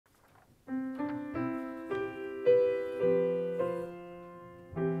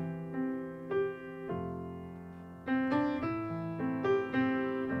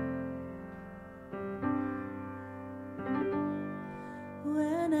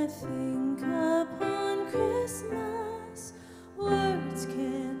I think upon Christmas, words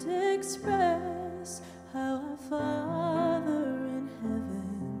can't express how our Father in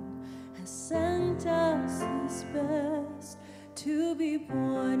heaven has sent us His best to be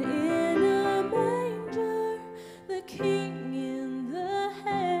born in a manger, the King in the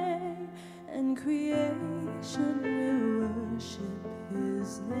hay, and creation will worship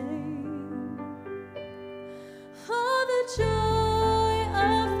His name. For the joy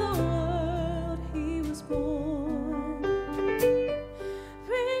of the world He was born,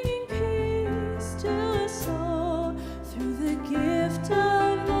 bringing peace to us all through the gift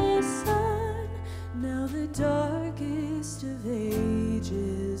of the Son. Now the darkest of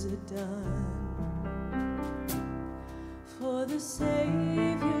ages are done, for the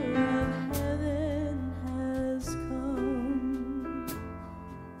Savior of heaven has come.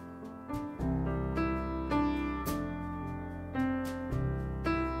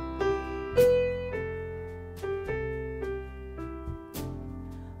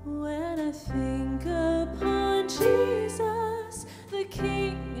 When I think upon Jesus, the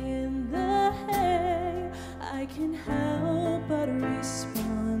King in the hay, I can help but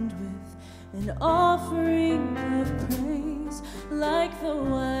respond with an offering of praise. Like the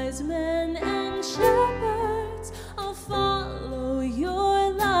wise men and shepherds, I'll follow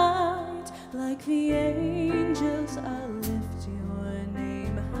your light. Like the angels, I'll lift your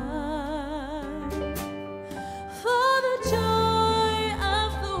name high. For the joy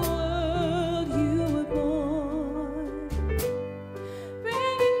of the world you were born,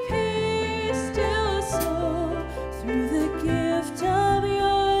 bringing peace to us all through the gift of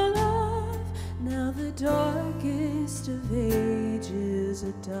your love. Now the darkest of ages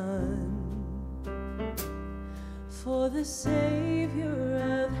are done, for the Savior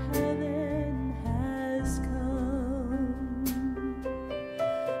of heaven has come.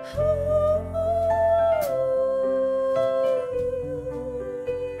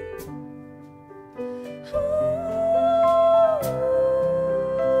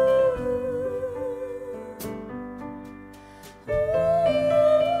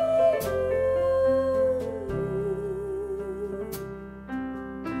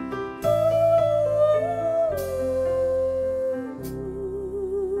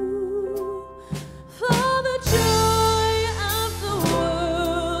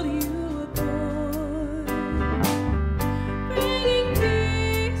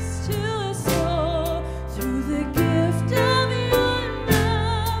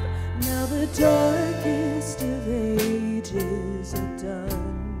 Darkest of ages are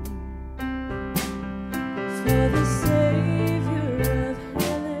done, for the Savior of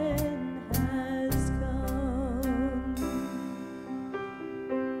heaven has come.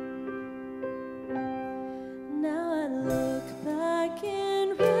 Now I look back in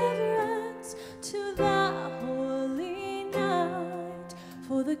reverence to that holy night,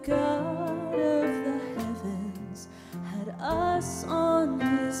 for the God of the heavens had us on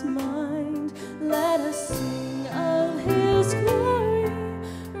His mind. Let us sing of His glory,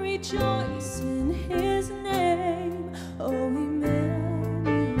 rejoice in His name. O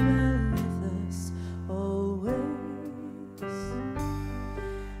Emmanuel, with us always,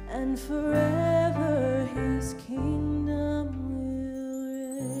 and forever His kingdom